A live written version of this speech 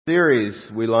Series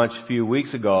we launched a few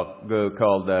weeks ago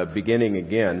called Beginning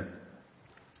Again.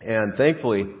 And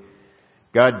thankfully,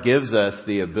 God gives us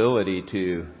the ability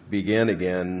to begin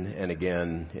again and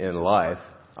again in life.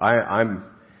 I'm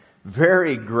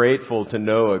very grateful to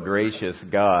know a gracious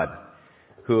God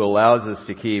who allows us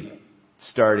to keep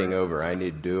starting over. I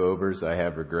need do-overs. I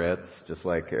have regrets, just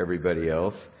like everybody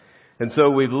else. And so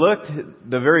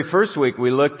the very first week we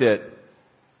looked at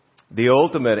the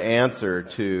ultimate answer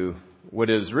to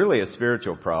what is really a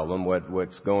spiritual problem.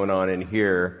 What's going on in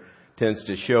here tends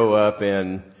to show up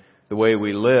in the way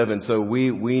we live, and so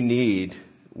we need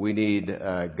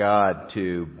God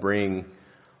to bring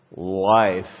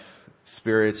life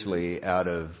spiritually out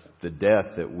of the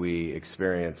death that we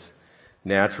experience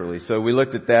naturally. So we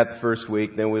looked at that the first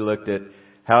week. Then we looked at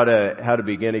how to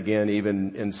begin again,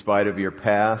 even in spite of your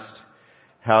past,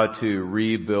 how to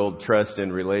rebuild trust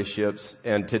in relationships,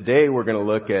 and today we're going to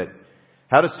look at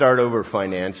how to start over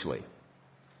financially,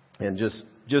 and just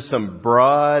some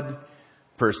broad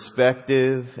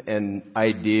perspective and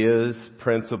ideas,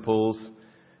 principles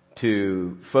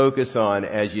to focus on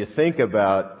as you think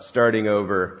about starting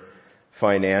over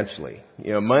financially.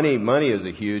 You know, money is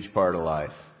a huge part of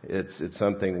life. It's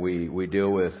something we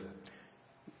deal with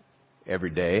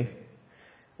every day,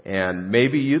 and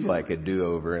maybe you'd like a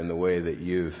do-over in the way that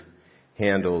you've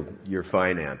handled your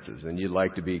finances, and you'd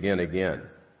like to begin again.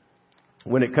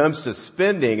 When it comes to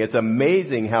spending, it's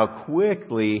amazing how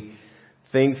quickly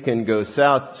things can go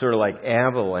south, sort of like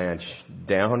avalanche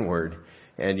downward,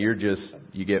 and you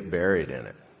get buried in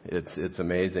it. It's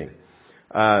amazing.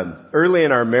 Early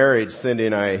in our marriage, Cindy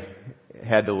and I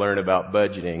had to learn about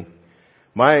budgeting.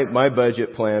 My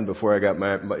budget plan before I got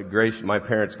my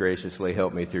parents graciously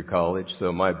helped me through college,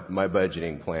 so my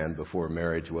budgeting plan before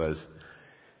marriage was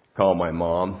call my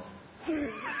mom.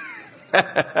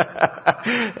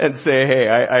 And say, hey,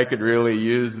 I could really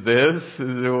use this.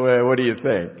 What do you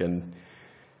think? And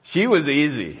she was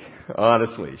easy.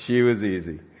 Honestly, she was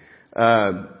easy.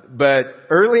 But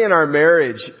early in our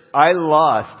marriage, I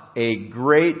lost a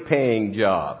great paying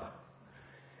job.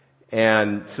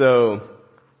 And so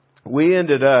we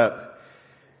ended up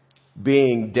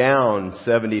being down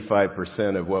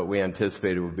 75% of what we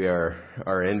anticipated would be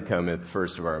our income at the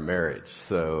first of our marriage.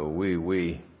 So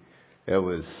it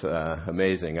was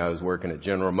amazing. I was working at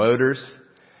General Motors,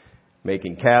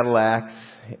 making Cadillacs,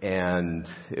 and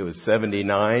it was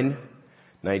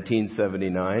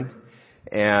 1979,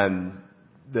 and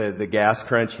the gas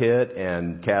crunch hit,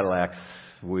 and Cadillacs,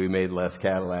 we made less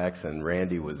Cadillacs, and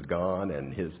Randy was gone,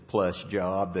 and his plush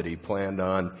job that he planned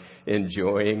on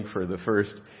enjoying for the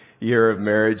first year of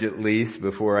marriage at least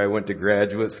before I went to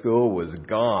graduate school was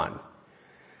gone.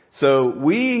 So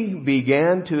we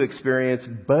began to experience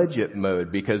budget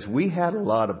mode because we had a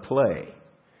lot of play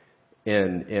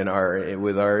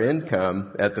with our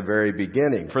income at the very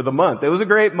beginning for the month. It was a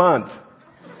great month.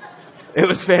 It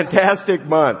was a fantastic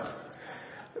month.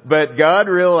 But God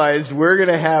realized we're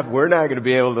not going to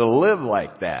be able to live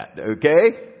like that,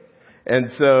 okay?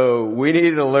 And so we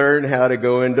needed to learn how to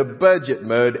go into budget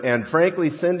mode, and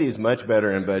frankly, Cindy's much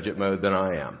better in budget mode than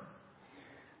I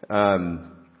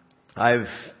am. I've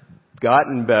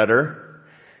gotten better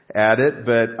at it,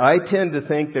 but I tend to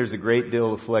think there's a great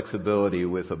deal of flexibility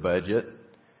with a budget,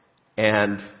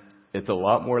 and it's a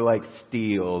lot more like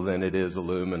steel than it is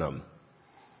aluminum.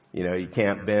 You know, you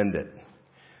can't bend it.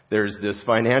 There's this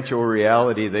financial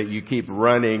reality that you keep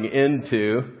running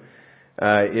into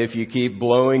if you keep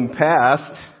blowing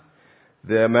past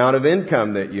the amount of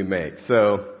income that you make.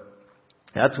 So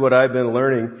that's what I've been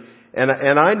learning. And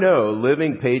I know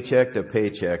living paycheck to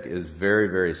paycheck is very,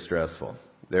 very stressful.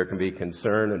 There can be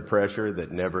concern and pressure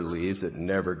that never leaves. It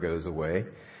never goes away.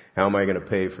 How am I going to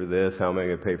pay for this? How am I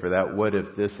going to pay for that? What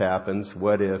if this happens?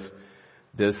 What if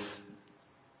this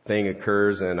thing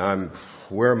occurs and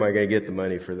where am I going to get the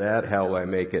money for that? How will I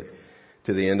make it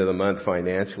to the end of the month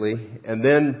financially? And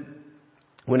then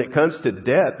when it comes to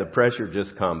debt, the pressure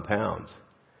just compounds.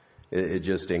 It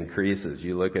just increases.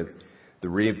 You look at the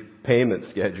repayment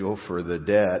schedule for the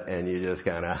debt, and you just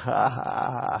kind of,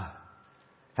 how's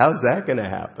that going to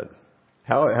happen?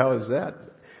 How is that?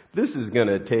 This is going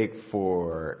to take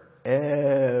forever.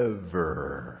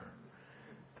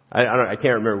 I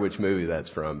can't remember which movie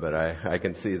that's from, but I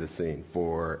can see the scene.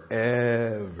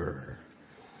 Forever.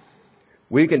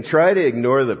 We can try to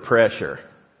ignore the pressure.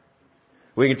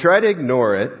 We can try to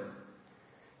ignore it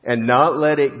and not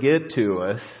let it get to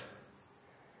us.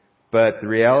 But the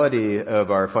reality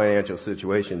of our financial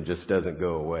situation just doesn't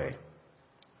go away.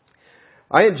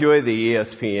 I enjoy the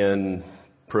ESPN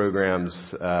programs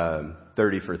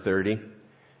 30 for 30.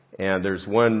 And there's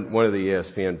one of the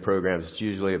ESPN programs.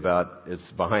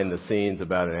 It's behind the scenes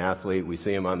about an athlete. We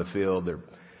see them on the field. They're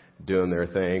doing their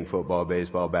thing, football,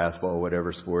 baseball, basketball,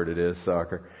 whatever sport it is,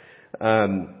 soccer.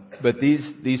 But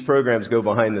these programs go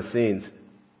behind the scenes.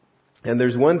 And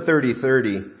there's one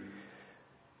 30-30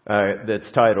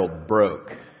 that's titled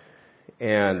Broke.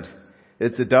 And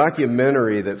it's a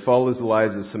documentary that follows the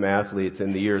lives of some athletes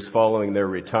in the years following their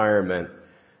retirement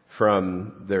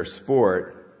from their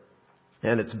sport.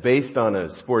 And it's based on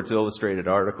a Sports Illustrated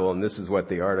article, and this is what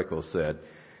the article said.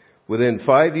 Within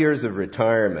 5 years of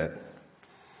retirement,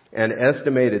 an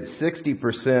estimated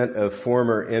 60% of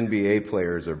former NBA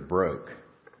players are broke.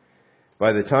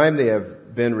 By the time they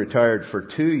have been retired for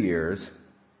 2 years,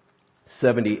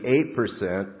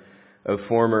 78% of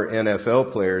former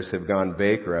NFL players have gone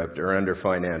bankrupt or under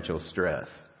financial stress.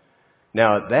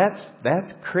 Now,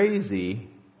 that's crazy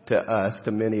to us,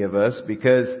 to many of us,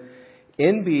 because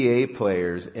NBA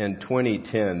players in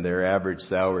 2010, their average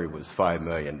salary was $5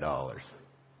 million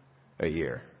a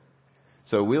year.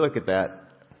 So we look at that.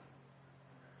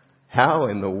 How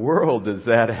in the world does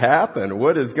that happen?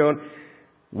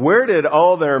 Where did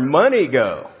all their money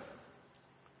go?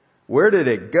 Where did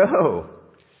it go?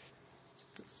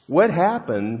 What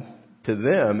happened to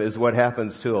them is what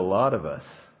happens to a lot of us.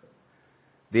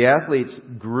 The athletes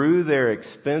grew their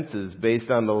expenses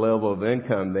based on the level of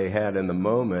income they had in the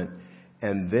moment.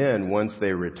 And then once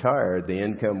they retired, the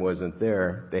income wasn't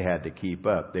there. They had to keep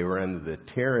up. They were under the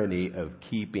tyranny of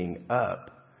keeping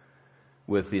up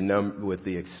with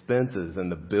the expenses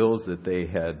and the bills that they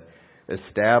had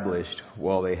established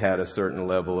while they had a certain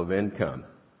level of income.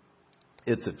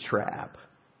 It's a trap.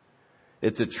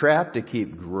 It's a trap to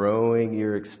keep growing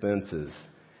your expenses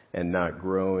and not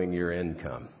growing your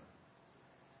income,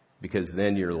 because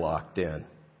then you're locked in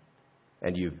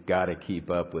and you've got to keep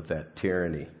up with that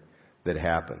tyranny that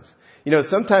happens. You know,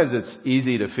 sometimes it's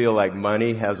easy to feel like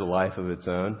money has a life of its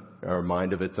own or a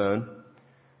mind of its own.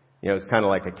 You know, it's kind of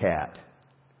like a cat.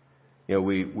 You know,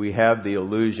 we have the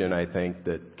illusion, I think,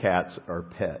 that cats are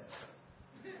pets.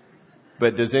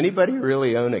 But does anybody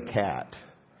really own a cat?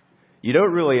 You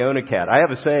don't really own a cat. I have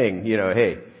a saying,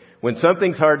 hey, when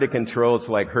something's hard to control, it's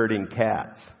like herding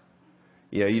cats.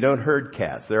 You don't herd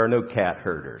cats. There are no cat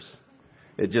herders.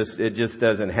 It just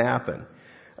doesn't happen.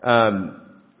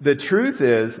 The truth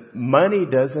is, money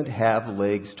doesn't have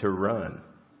legs to run.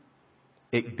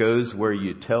 It goes where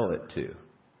you tell it to.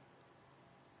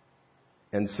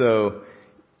 And so,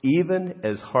 even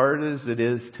as hard as it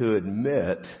is to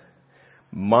admit,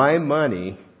 my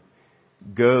money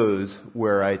goes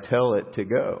where I tell it to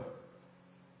go.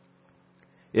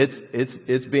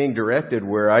 It's being directed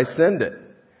where I send it.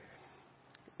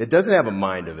 It doesn't have a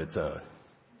mind of its own.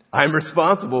 I'm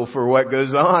responsible for what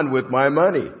goes on with my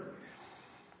money.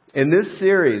 In this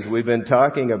series, we've been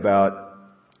talking about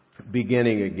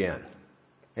beginning again.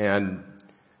 And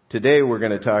today we're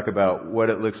going to talk about what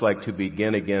it looks like to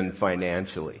begin again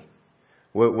financially.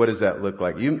 What does that look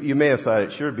like? You may have thought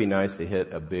it sure would be nice to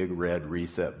hit a big red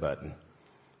reset button.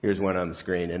 Here's one on the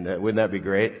screen. And wouldn't that be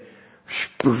great?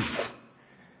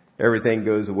 Everything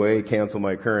goes away, cancel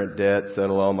my current debt,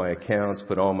 settle all my accounts,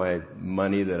 put all my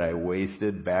money that I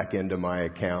wasted back into my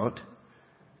account.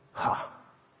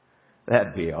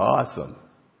 That'd be awesome.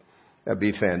 That'd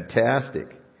be fantastic.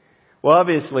 Well,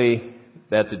 obviously,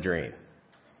 that's a dream.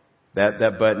 That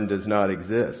button does not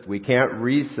exist. We can't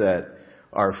reset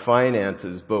our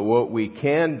finances, but what we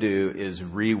can do is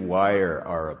rewire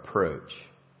our approach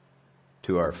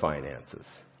to our finances.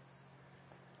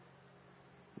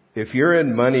 If you're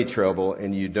in money trouble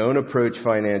and you don't approach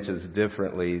finances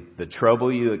differently, the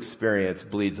trouble you experience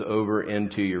bleeds over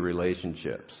into your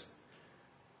relationships.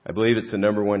 I believe it's the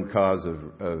number one cause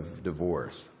of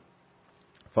divorce,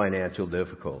 financial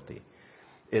difficulty.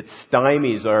 It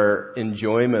stymies our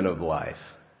enjoyment of life.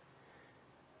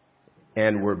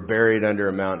 And we're buried under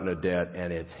a mountain of debt,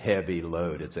 and it's heavy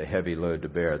load. It's a heavy load to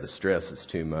bear. The stress is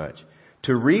too much.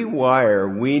 To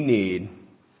rewire, we need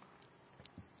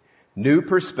new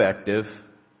perspective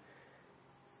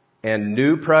and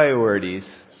new priorities,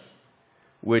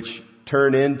 which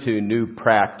turn into new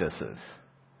practices.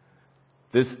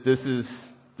 This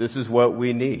is what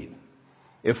we need.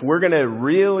 If we're going to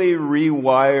really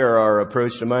rewire our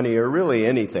approach to money, or really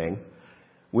anything,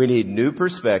 we need new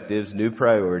perspectives, new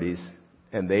priorities,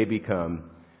 and they become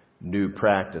new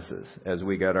practices as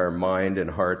we get our mind and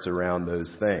hearts around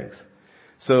those things.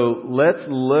 So let's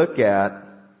look at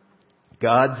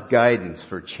God's guidance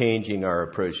for changing our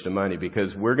approach to money,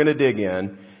 because we're going to dig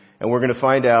in and we're going to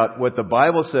find out what the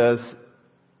Bible says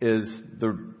is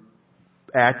the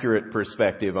accurate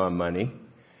perspective on money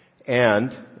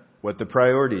and what the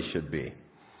priorities should be.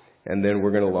 And then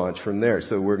we're going to launch from there.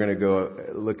 So we're going to go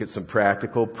look at some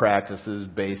practical practices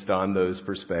based on those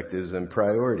perspectives and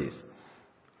priorities.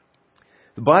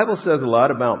 The Bible says a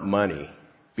lot about money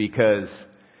because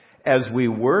as we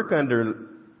work under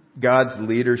God's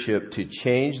leadership to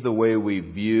change the way we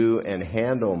view and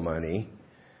handle money,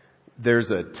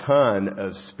 there's a ton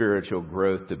of spiritual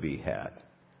growth to be had.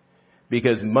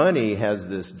 Because money has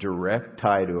this direct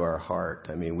tie to our heart.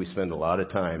 I mean, we spend a lot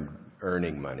of time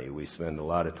earning money. We spend a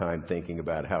lot of time thinking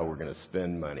about how we're going to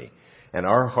spend money. And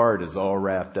our heart is all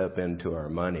wrapped up into our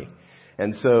money.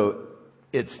 And so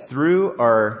it's through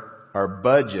our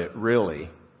budget, really,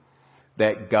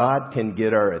 that God can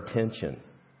get our attention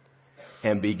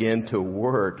and begin to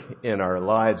work in our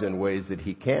lives in ways that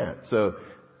He can't. So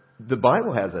the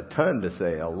Bible has a ton to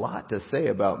say, a lot to say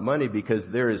about money because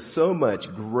there is so much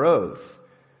growth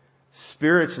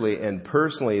spiritually and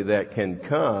personally that can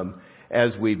come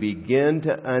as we begin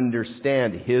to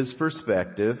understand His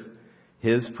perspective,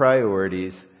 His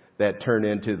priorities that turn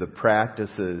into the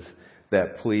practices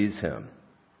that please Him.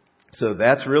 So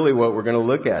that's really what we're going to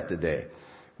look at today.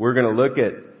 We're going to look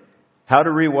at how to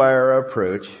rewire our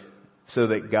approach so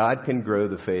that God can grow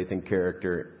the faith and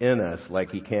character in us like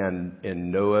He can in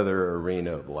no other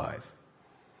arena of life.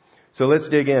 So let's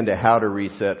dig into how to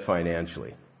reset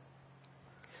financially.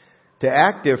 To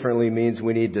act differently means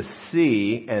we need to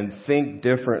see and think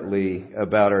differently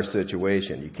about our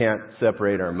situation. You can't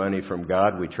separate our money from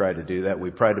God. We try to do that.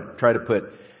 We try to put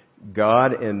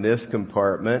God in this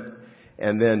compartment,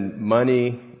 and then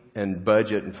money and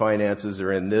budget and finances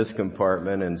are in this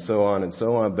compartment, and so on and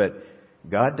so on. But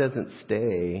God doesn't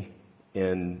stay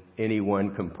in any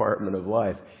one compartment of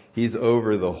life. He's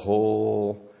over the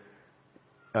whole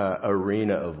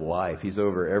arena of life. He's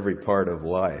over every part of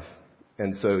life.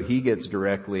 And so He gets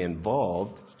directly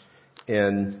involved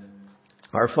in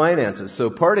our finances. So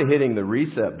part of hitting the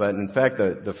reset button, in fact,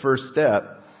 the first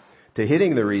step to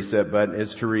hitting the reset button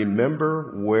is to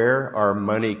remember where our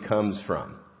money comes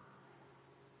from.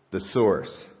 The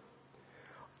source.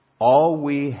 All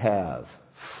we have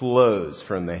flows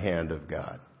from the hand of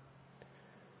God.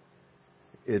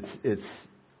 It's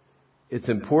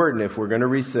important if we're going to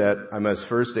reset, I must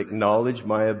first acknowledge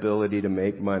my ability to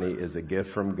make money is a gift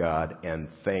from God and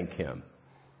thank Him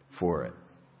for it.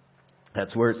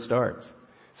 That's where it starts.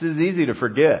 This is easy to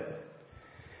forget.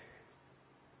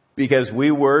 Because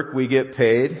we work, we get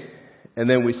paid, and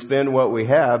then we spend what we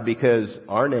have because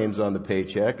our name's on the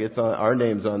paycheck, our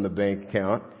name's on the bank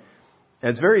account.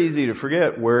 And it's very easy to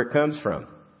forget where it comes from.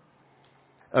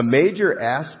 A major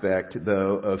aspect,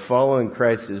 though, of following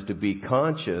Christ is to be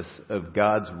conscious of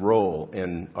God's role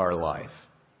in our life.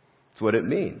 That's what it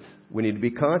means. We need to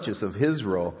be conscious of His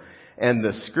role. And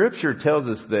the Scripture tells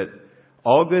us that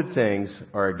all good things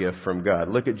are a gift from God.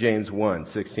 Look at James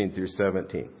 1, 16 through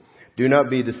 17. Do not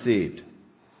be deceived,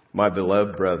 my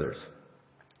beloved brothers.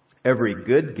 Every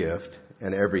good gift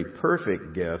and every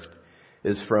perfect gift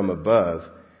is from above,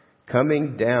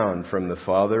 coming down from the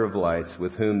Father of lights,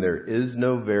 with whom there is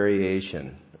no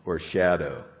variation or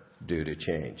shadow due to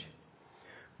change.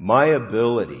 My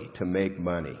ability to make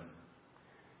money,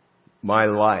 my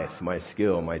life, my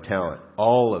skill, my talent,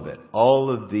 all of it, all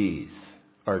of these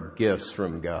are gifts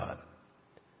from God.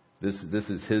 This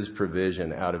is His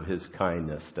provision out of His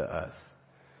kindness to us,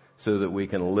 so that we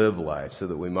can live life, so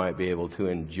that we might be able to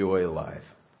enjoy life.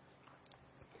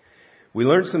 We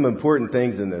learned some important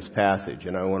things in this passage,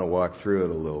 and I want to walk through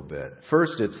it a little bit.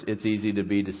 First, it's easy to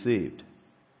be deceived.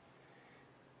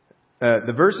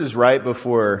 The verses right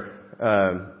before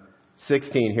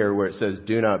 16 here, where it says,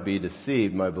 "Do not be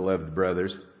deceived, my beloved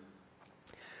brothers."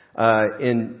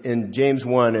 In James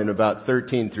 1 and about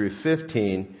 13 through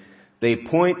 15, they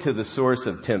point to the source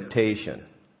of temptation.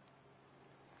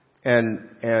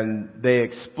 And they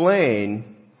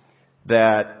explain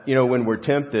that, when we're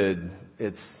tempted,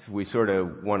 we sort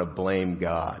of want to blame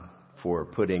God for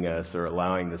putting us or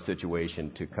allowing the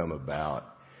situation to come about.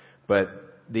 But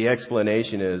the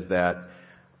explanation is that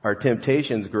our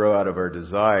temptations grow out of our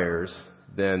desires,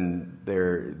 then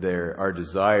our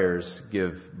desires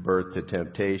give birth to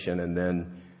temptation, and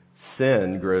then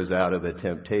sin grows out of the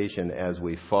temptation as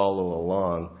we follow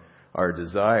along our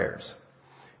desires.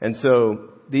 And so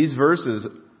these verses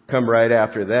come right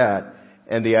after that,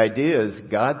 and the idea is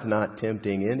God's not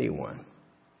tempting anyone.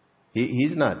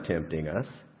 He's not tempting us.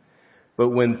 But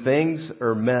when things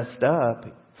are messed up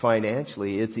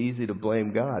financially, it's easy to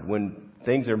blame God. When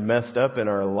things are messed up in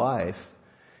our life,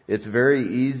 it's very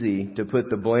easy to put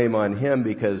the blame on Him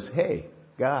because, hey,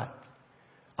 God,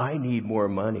 I need more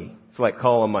money. It's like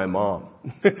calling my mom.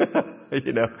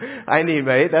 I need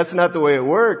money. That's not the way it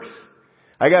works.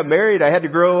 I got married. I had to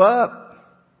grow up.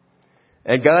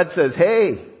 And God says,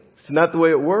 hey, it's not the way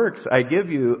it works. I give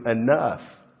you enough.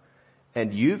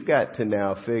 And you've got to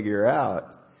now figure out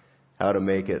how to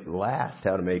make it last,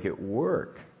 how to make it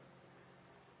work.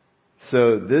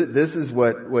 So this is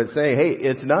what's saying, hey,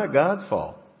 it's not God's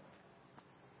fault.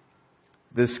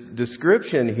 This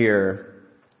description here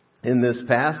in this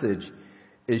passage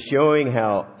is showing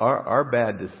how our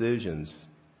bad decisions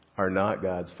are not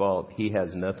God's fault. He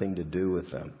has nothing to do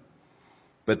with them.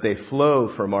 But they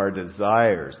flow from our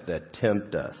desires that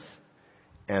tempt us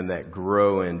and that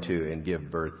grow into and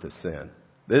give birth to sin.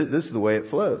 This is the way it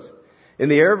flows. In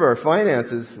the area of our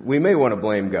finances, we may want to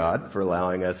blame God for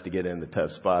allowing us to get in the tough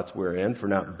spots we're in, for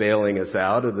not bailing us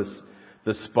out of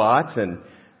the spots, and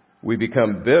we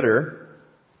become bitter.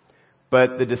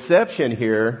 But the deception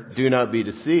here, do not be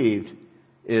deceived,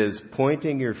 is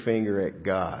pointing your finger at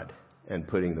God and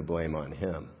putting the blame on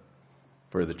Him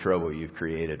for the trouble you've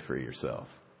created for yourself.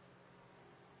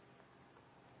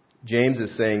 James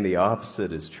is saying the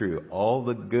opposite is true. All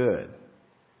the good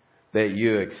that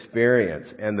you experience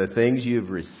and the things you've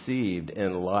received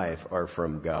in life are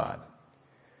from God.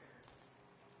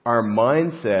 Our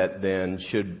mindset then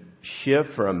should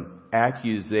shift from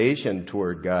accusation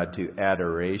toward God to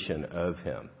adoration of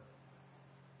Him.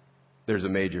 There's a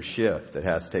major shift that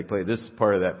has to take place. This is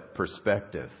part of that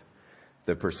perspective,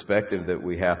 the perspective that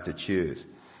we have to choose.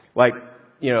 Like,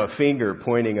 a finger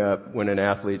pointing up when an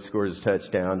athlete scores a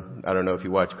touchdown. I don't know if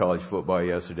you watched college football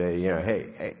yesterday.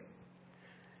 Hey.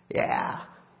 Yeah.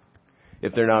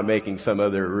 If they're not making some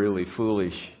other really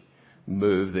foolish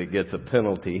move that gets a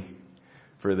penalty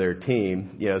for their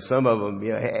team, some of them,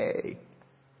 hey,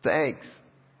 thanks.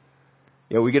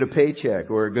 We get a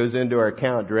paycheck or it goes into our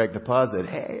account, direct deposit.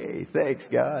 Hey, thanks,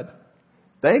 God.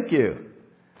 Thank you.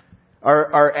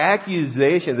 Our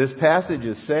accusation, this passage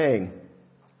is saying,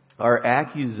 our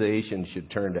accusation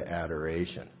should turn to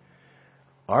adoration.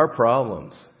 Our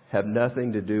problems have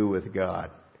nothing to do with God.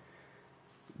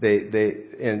 They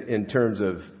in terms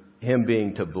of Him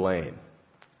being to blame.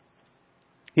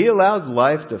 He allows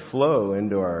life to flow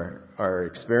into our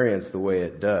experience the way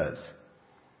it does.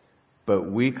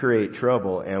 But we create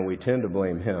trouble and we tend to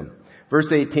blame Him.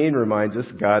 Verse 18 reminds us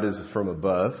God is from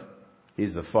above.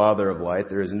 He's the Father of light.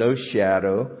 There is no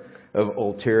shadow of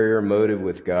ulterior motive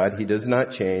with God. He does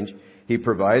not change. He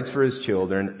provides for His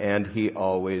children and He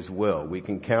always will. We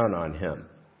can count on Him.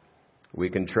 We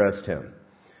can trust Him.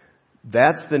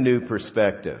 That's the new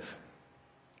perspective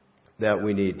that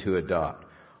we need to adopt.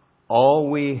 All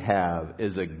we have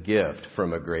is a gift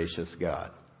from a gracious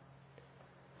God.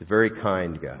 A very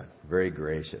kind God, very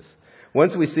gracious.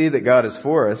 Once we see that God is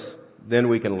for us, then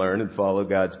we can learn and follow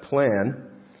God's plan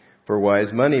for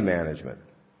wise money management.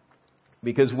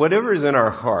 Because whatever is in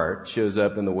our heart shows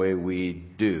up in the way we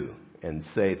do and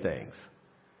say things.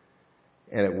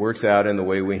 And it works out in the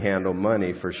way we handle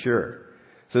money for sure.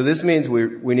 So this means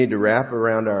we need to wrap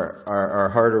around our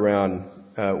heart around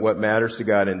what matters to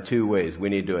God in two ways. We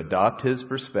need to adopt His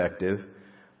perspective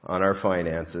on our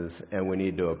finances, and we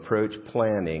need to approach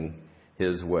planning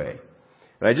His way.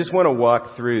 And I just want to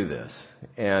walk through this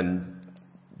and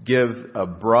give a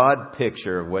broad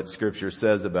picture of what Scripture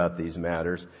says about these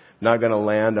matters. I'm not going to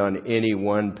land on any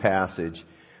one passage,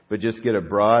 but just get a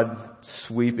broad,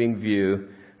 sweeping view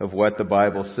of what the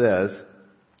Bible says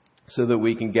so that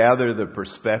we can gather the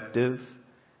perspective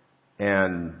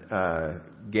and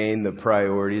gain the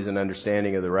priorities and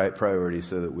understanding of the right priorities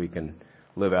so that we can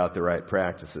live out the right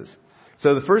practices.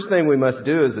 So the first thing we must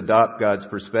do is adopt God's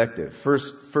perspective.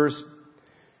 First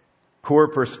core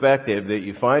perspective that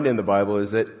you find in the Bible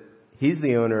is that He's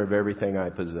the owner of everything I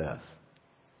possess.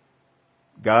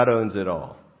 God owns it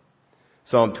all.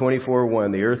 Psalm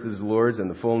 24:1, the earth is the Lord's and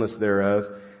the fullness thereof,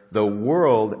 the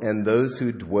world and those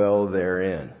who dwell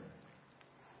therein.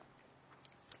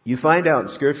 You find out in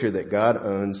Scripture that God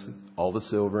owns all the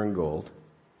silver and gold.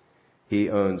 He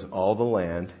owns all the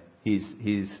land.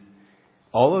 He's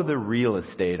all of the real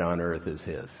estate on earth is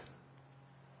His.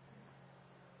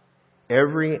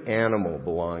 Every animal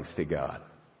belongs to God.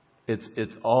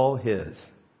 It's all His.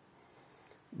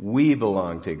 We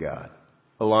belong to God,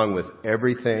 along with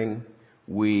everything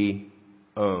we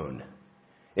own.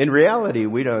 In reality,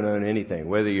 we don't own anything.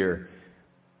 Whether you're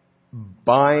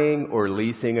buying or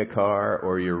leasing a car,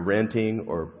 or you're renting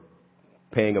or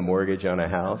paying a mortgage on a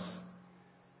house,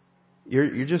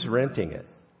 you're just renting it.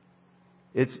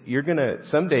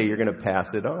 Someday you're gonna pass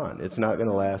it on. It's not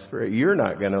gonna last forever. You're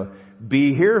not gonna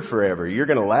be here forever. You're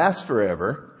gonna last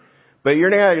forever, but you're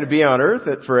not gonna be on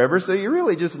earth forever. So you're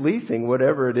really just leasing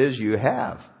whatever it is you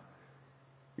have.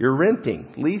 You're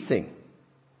renting, leasing,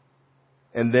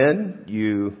 and then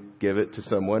you give it to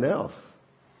someone else.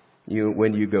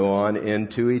 when you go on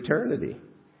into eternity.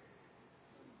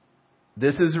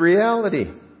 This is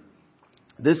reality.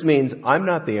 This means I'm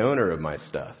not the owner of my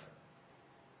stuff.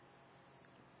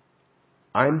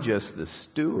 I'm just the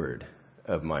steward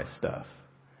of my stuff.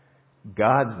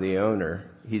 God's the owner.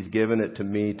 He's given it to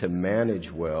me to manage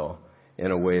well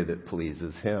in a way that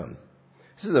pleases Him.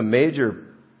 This is a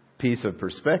major piece of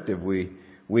perspective we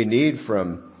need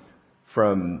from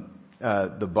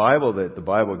the Bible, that the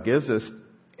Bible gives us,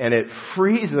 and it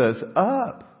frees us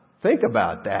up. Think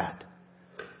about that.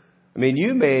 I mean,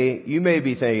 you may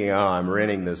be thinking, oh, I'm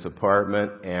renting this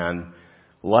apartment and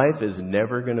life is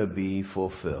never going to be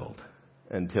fulfilled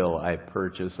until I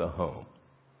purchase a home.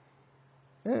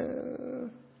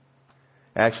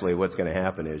 Actually, what's going to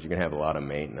happen is you're going to have a lot of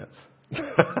maintenance.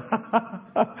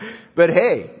 But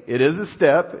hey, it is a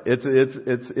step.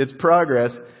 It's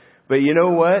progress. But you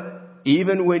know what?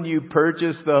 Even when you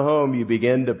purchase the home, you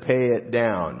begin to pay it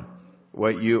down,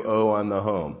 what you owe on the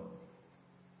home.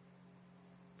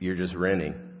 You're just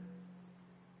renting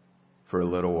for a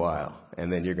little while,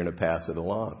 and then you're going to pass it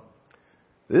along.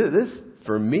 This,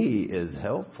 for me, is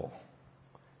helpful.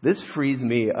 This frees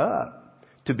me up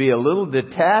to be a little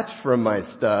detached from my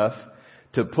stuff,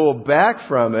 to pull back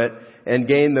from it and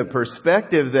gain the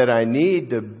perspective that I need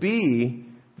to be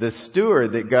the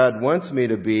steward that God wants me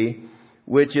to be,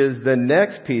 which is the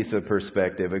next piece of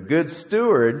perspective. A good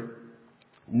steward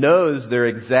knows their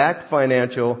exact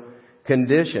financial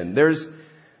condition. There's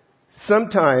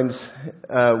sometimes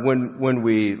when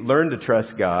we learn to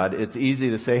trust God, it's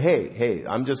easy to say, hey,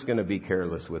 I'm just going to be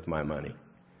careless with my money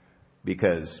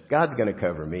because God's going to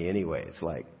cover me anyway. It's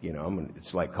like,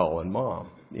 it's like calling mom.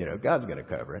 God's going to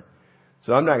cover it.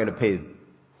 So I'm not going to pay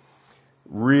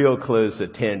real close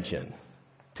attention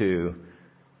to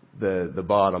the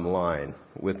bottom line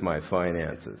with my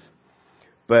finances.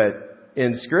 But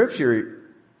in Scripture,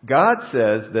 God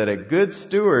says that a good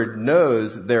steward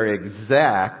knows their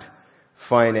exact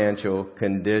financial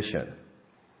condition.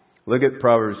 Look at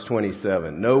Proverbs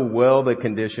 27. Know well the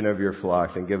condition of your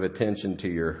flocks and give attention to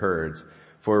your herds,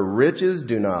 for riches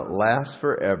do not last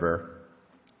forever,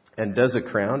 and does a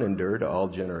crown endure to all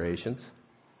generations?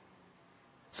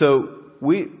 So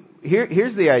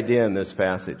here's the idea in this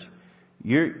passage.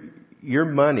 Your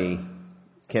money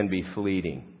can be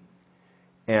fleeting.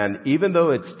 And even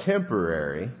though it's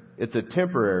temporary, it's a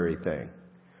temporary thing.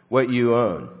 What you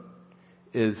own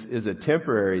is a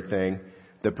temporary thing.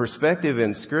 The perspective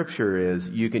in Scripture is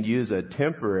you can use a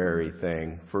temporary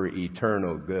thing for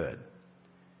eternal good.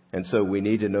 And so we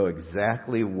need to know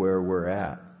exactly where we're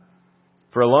at.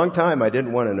 For a long time, I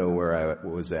didn't want to know where I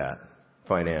was at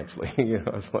financially. I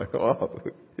was like,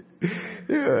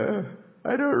 yeah,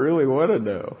 I don't really want to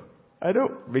know.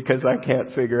 Because I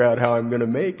can't figure out how I'm going to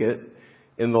make it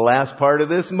in the last part of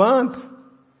this month.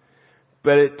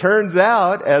 But it turns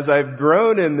out, as I've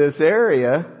grown in this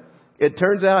area, it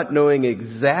turns out knowing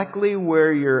exactly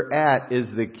where you're at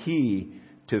is the key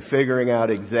to figuring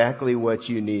out exactly what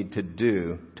you need to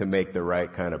do to make the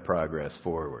right kind of progress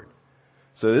forward.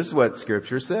 So this is what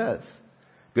Scripture says.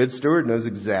 Good steward knows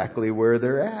exactly where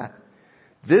they're at.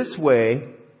 This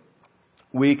way,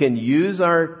 we can use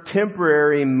our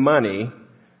temporary money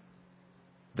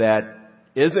that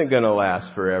isn't going to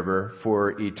last forever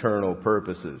for eternal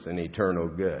purposes and eternal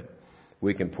good.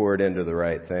 We can pour it into the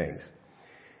right things.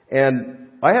 And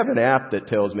I have an app that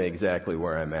tells me exactly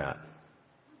where I'm at.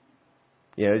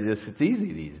 It's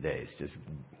easy these days. Just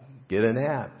get an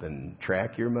app and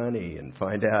track your money and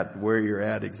find out where you're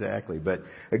at exactly. But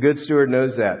a good steward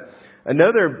knows that.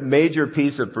 Another major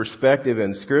piece of perspective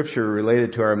in Scripture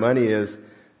related to our money is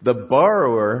the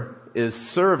borrower is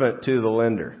servant to the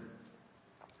lender.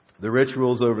 The rich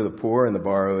rules over the poor, and the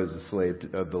borrower is a slave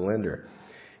of the lender.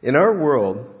 In our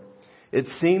world, it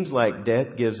seems like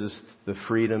debt gives us the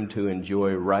freedom to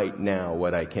enjoy right now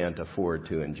what I can't afford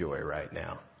to enjoy right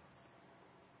now.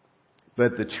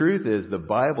 But the truth is, the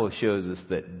Bible shows us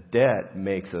that debt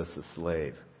makes us a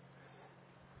slave.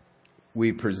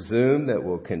 We presume that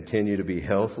we'll continue to be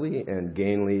healthy and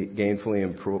gainfully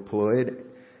employed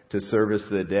to service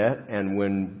the debt, and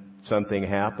when something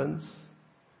happens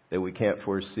that we can't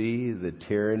foresee, the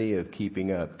tyranny of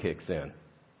keeping up kicks in.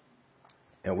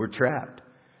 And we're trapped.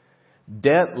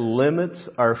 Debt limits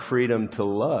our freedom to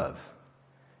love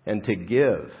and to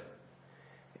give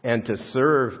and to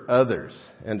serve others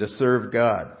and to serve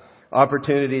God.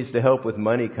 Opportunities to help with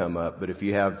money come up, but if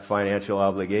you have financial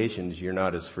obligations, you're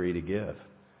not as free to give.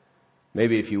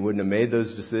 Maybe if you wouldn't have made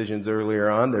those decisions earlier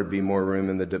on, there'd be more room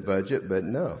in the budget, but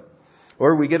no.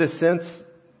 Or we get a sense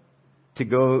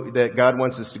that God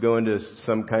wants us to go into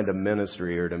some kind of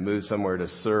ministry or to move somewhere to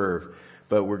serve,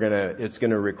 but it's going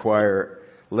to require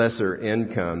lesser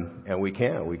income, and we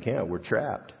can't. We're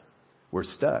trapped. We're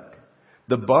stuck.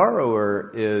 The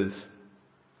borrower is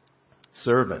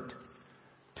servant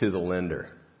to the lender.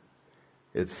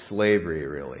 It's slavery,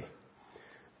 really.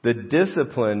 The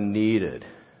discipline needed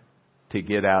to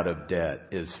get out of debt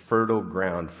is fertile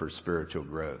ground for spiritual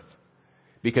growth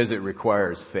because it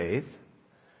requires faith.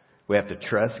 We have to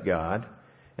trust God.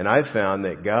 And I've found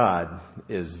that God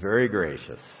is very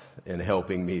gracious in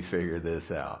helping me figure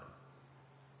this out.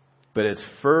 But it's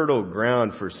fertile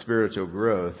ground for spiritual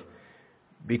growth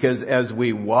because as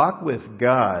we walk with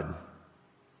God,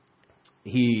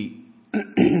 He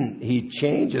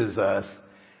changes us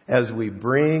as we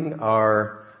bring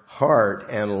our heart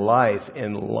and life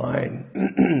in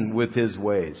line with His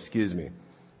ways.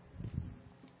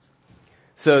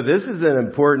 So this is an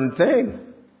important thing.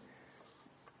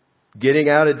 Getting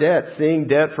out of debt, seeing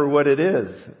debt for what it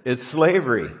is. It's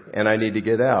slavery, and I need to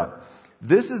get out.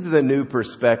 This is the new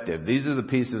perspective. These are the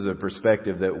pieces of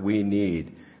perspective that we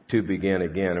need to begin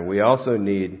again. And we also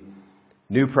need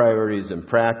new priorities and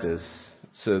practice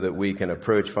so that we can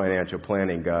approach financial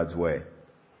planning God's way.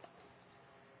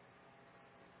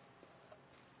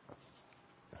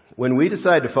 When we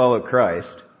decide to follow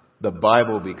Christ, the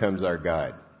Bible becomes our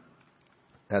guide.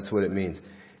 That's what it means.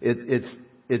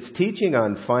 It's teaching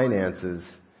on finances,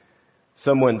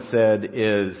 someone said,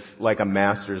 is like a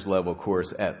master's level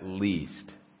course at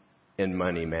least in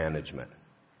money management.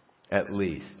 At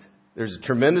least. There's a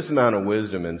tremendous amount of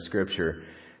wisdom in Scripture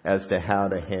as to how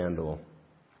to handle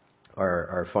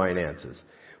our finances.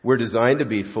 We're designed to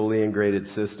be fully integrated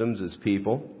systems as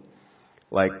people.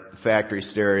 Like the factory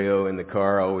stereo in the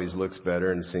car always looks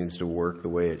better and seems to work the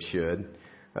way it should.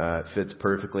 It fits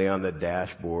perfectly on the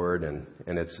dashboard and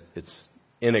it's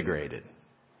integrated.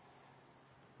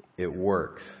 It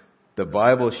works. The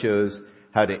Bible shows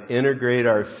how to integrate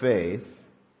our faith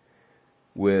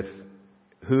with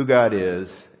who God is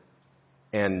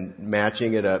and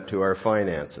matching it up to our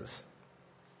finances.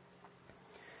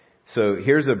 So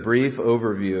here's a brief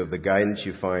overview of the guidance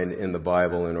you find in the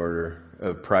Bible in order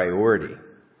of priority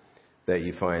that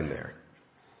you find there.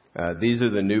 These are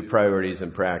the new priorities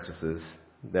and practices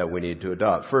that we need to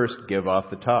adopt. First, give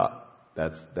off the top.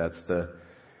 That's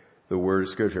the word of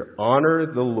Scripture. Honor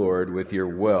the Lord with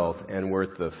your wealth and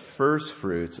worth the first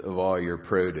fruits of all your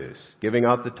produce. Giving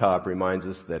off the top reminds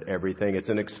us that everything, it's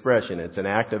an expression, it's an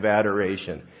act of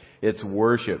adoration, it's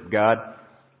worship. God,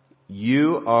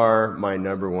 you are my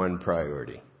number one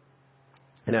priority.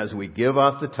 And as we give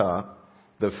off the top,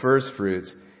 the first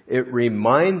fruits, it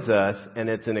reminds us, and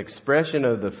it's an expression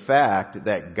of the fact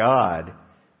that God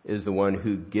is the one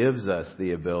who gives us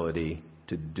the ability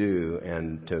to do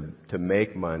and to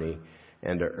make money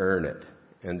and to earn it.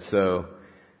 And so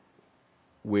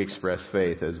we express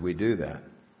faith as we do that.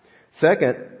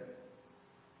 Second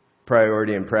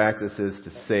priority and practice is to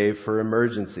save for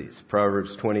emergencies.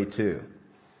 Proverbs 22.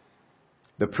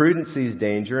 The prudent sees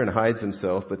danger and hides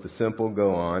himself, but the simple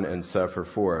go on and suffer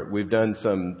for it. We've done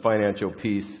some financial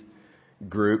peace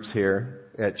groups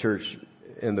here at Church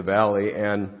in the Valley,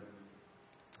 and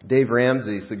Dave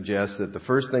Ramsey suggests that the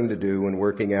first thing to do when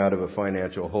working out of a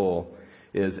financial hole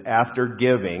is after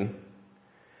giving,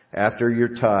 after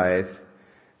your tithe,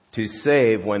 to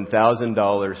save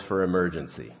 $1,000 for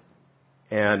emergency.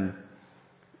 And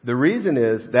the reason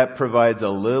is that provides a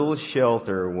little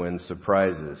shelter when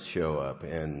surprises show up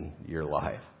in your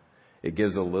life. It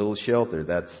gives a little shelter.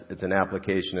 It's an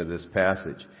application of this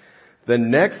passage. The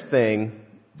next thing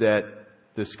that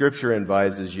the Scripture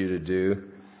advises you to do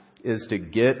is to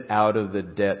get out of the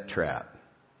debt trap.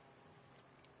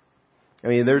 I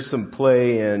mean, there's some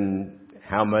play in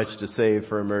how much to save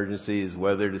for emergencies,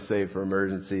 whether to save for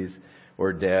emergencies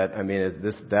or debt. I mean,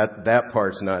 that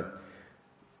part's not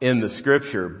in the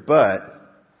Scripture, but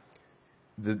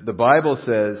the Bible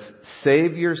says,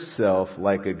 save yourself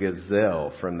like a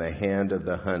gazelle from the hand of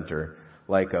the hunter,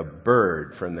 like a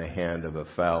bird from the hand of a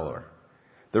fowler.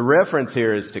 The reference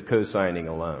here is to co-signing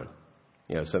a loan.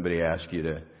 You know, somebody asks you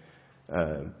to,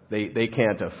 they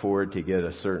can't afford to get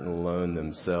a certain loan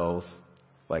themselves,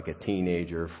 like a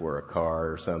teenager for a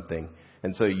car or something.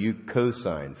 And so you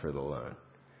co-sign for the loan.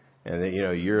 And, you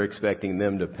know, you're expecting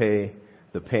them to pay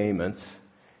the payments,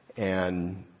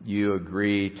 and you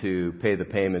agree to pay the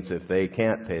payments if they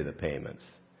can't pay the payments.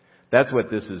 That's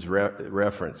what this is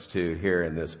reference to here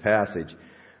in this passage.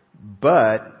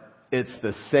 But it's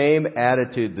the same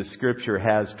attitude the Scripture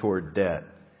has toward debt.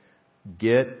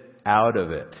 Get out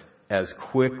of it as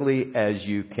quickly as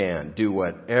you can. Do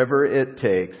whatever it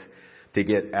takes to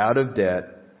get out of debt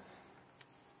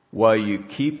while you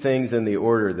keep things in the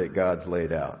order that God's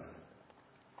laid out.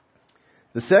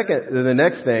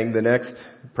 The next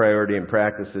priority and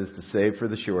practice is to save for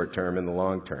the short term and the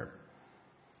long term.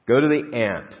 Go to the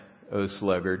ant, O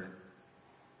sluggard.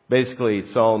 Basically,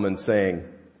 Solomon's saying,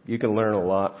 you can learn a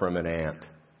lot from an ant.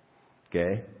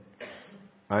 Okay?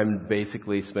 I'm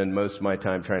basically spend most of my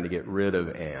time trying to get rid of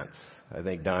ants. I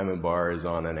think Diamond Bar is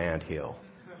on an anthill.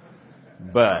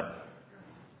 But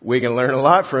we can learn a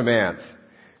lot from ants.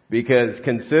 Because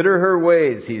consider her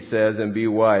ways, he says, and be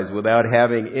wise. Without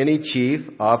having any chief,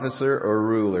 officer, or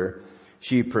ruler,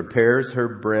 she prepares her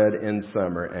bread in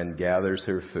summer and gathers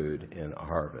her food in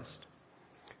harvest.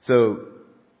 So,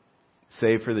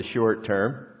 save for the short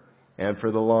term and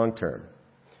for the long term.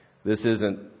 This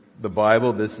isn't the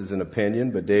Bible, this is an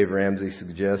opinion, but Dave Ramsey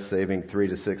suggests saving 3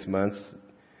 to 6 months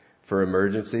for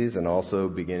emergencies and also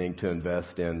beginning to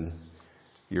invest in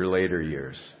your later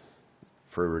years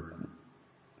for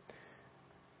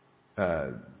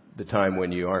the time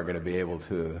when you aren't going to be able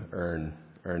to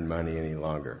earn money any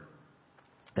longer.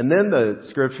 And then the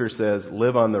scripture says,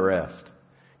 live on the rest.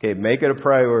 Okay, make it a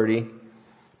priority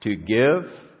to give,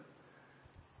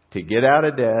 to get out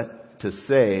of debt, to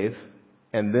save,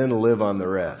 and then live on the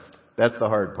rest. That's the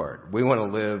hard part. We want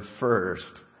to live first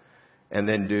and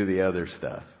then do the other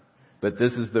stuff. But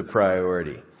this is the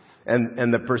priority.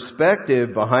 And the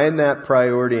perspective behind that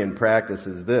priority and practice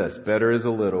is this: better is a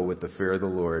little with the fear of the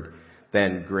Lord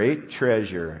than great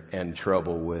treasure and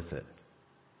trouble with it.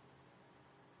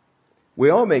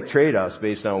 We all make trade-offs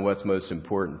based on what's most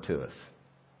important to us.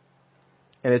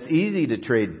 And it's easy to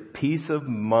trade peace of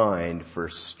mind for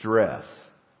stress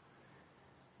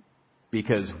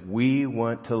because we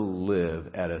want to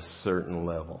live at a certain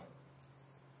level.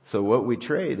 So what we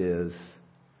trade is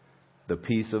the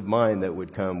peace of mind that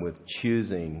would come with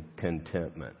choosing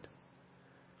contentment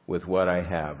with what I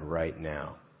have right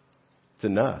now. It's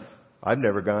enough. I've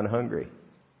never gone hungry.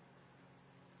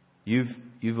 You've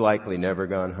likely never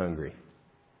gone hungry.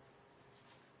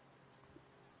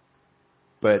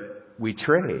 But we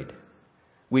trade.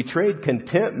 We trade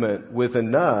contentment with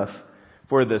enough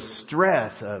for the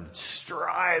stress of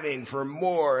striving for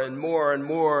more and more and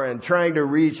more and trying to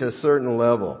reach a certain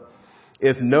level.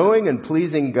 If knowing and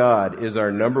pleasing God is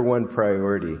our number one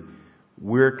priority,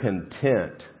 we're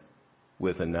content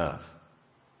with enough.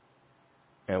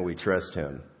 And we trust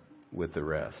Him with the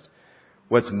rest.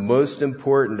 What's most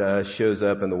important to us shows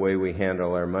up in the way we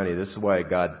handle our money. This is why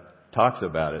God talks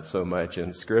about it so much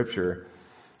in Scripture.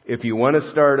 If you want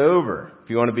to start over, if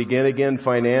you want to begin again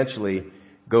financially,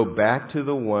 go back to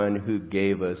the one who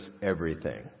gave us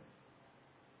everything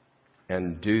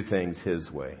and do things His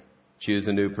way. Choose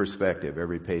a new perspective.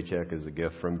 Every paycheck is a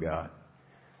gift from God.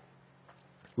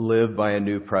 Live by a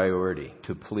new priority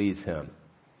to please Him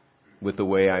with the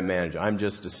way I manage. I'm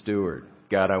just a steward.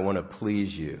 God, I want to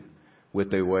please You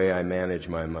with the way I manage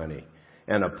my money.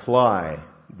 And apply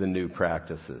the new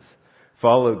practices.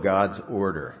 Follow God's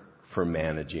order for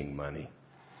managing money.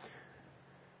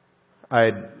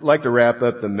 I'd like to wrap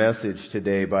up the message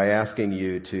today by asking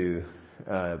you to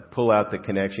pull out the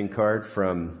connection card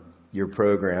from your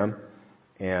program,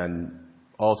 and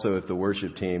also if the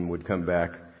worship team would come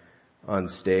back on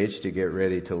stage to get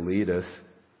ready to lead us.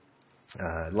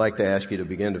 I'd like to ask you to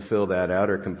begin to fill that out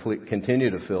or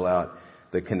continue to fill out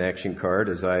the connection card.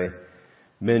 As I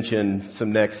mention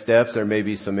some next steps, there may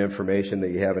be some information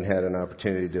that you haven't had an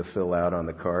opportunity to fill out on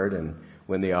the card, and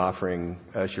when the offering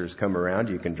ushers come around,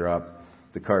 you can drop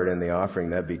the card in the offering.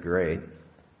 That'd be great.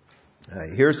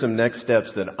 Here's some next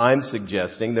steps that I'm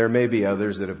suggesting. There may be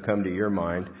others that have come to your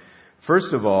mind.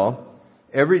 First of all,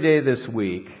 every day this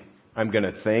week, I'm going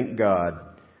to thank God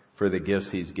for the gifts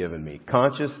He's given me.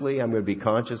 Consciously, I'm going to be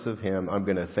conscious of Him. I'm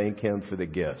going to thank Him for the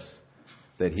gifts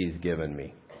that He's given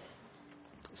me.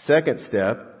 Second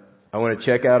step, I want to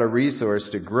check out a resource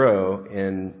to grow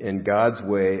in God's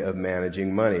way of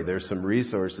managing money. There's some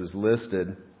resources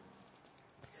listed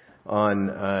on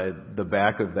the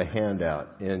back of the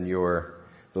handout in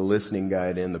the listening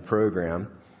guide in the program.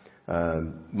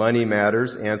 Money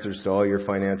Matters, Answers to All Your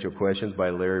Financial Questions by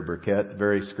Larry Burkett.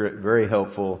 Very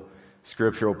helpful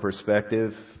scriptural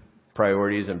perspective,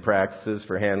 priorities and practices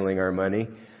for handling our money.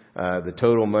 The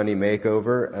Total Money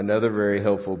Makeover, another very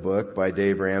helpful book by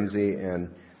Dave Ramsey,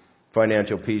 and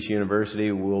Financial Peace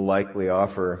University will likely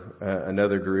offer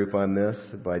another group on this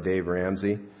by Dave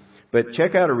Ramsey. But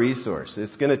check out a resource.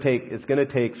 It's going to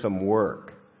take some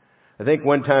work. I think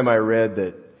one time I read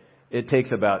that it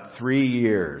takes about 3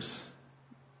 years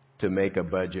to make a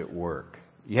budget work.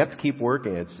 You have to keep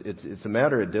working. It's a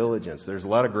matter of diligence. There's a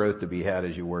lot of growth to be had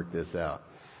as you work this out.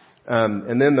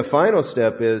 And then the final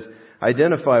step is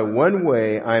identify one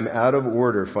way I'm out of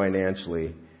order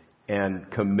financially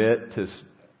and commit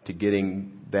to to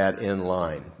getting that in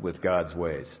line with God's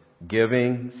ways.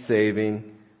 Giving,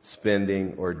 saving,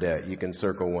 spending, or debt. You can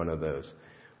circle one of those.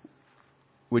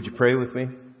 Would you pray with me?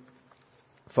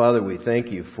 Father, we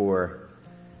thank you for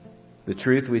the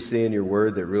truth we see in your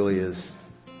word that really is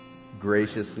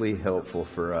graciously helpful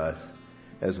for us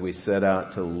as we set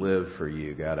out to live for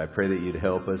you, God. I pray that you'd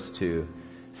help us to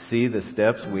see the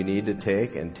steps we need to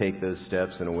take and take those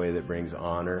steps in a way that brings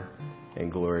honor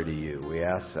and glory to you.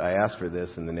 I ask for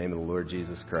this in the name of the Lord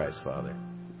Jesus Christ, Father.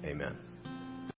 Amen.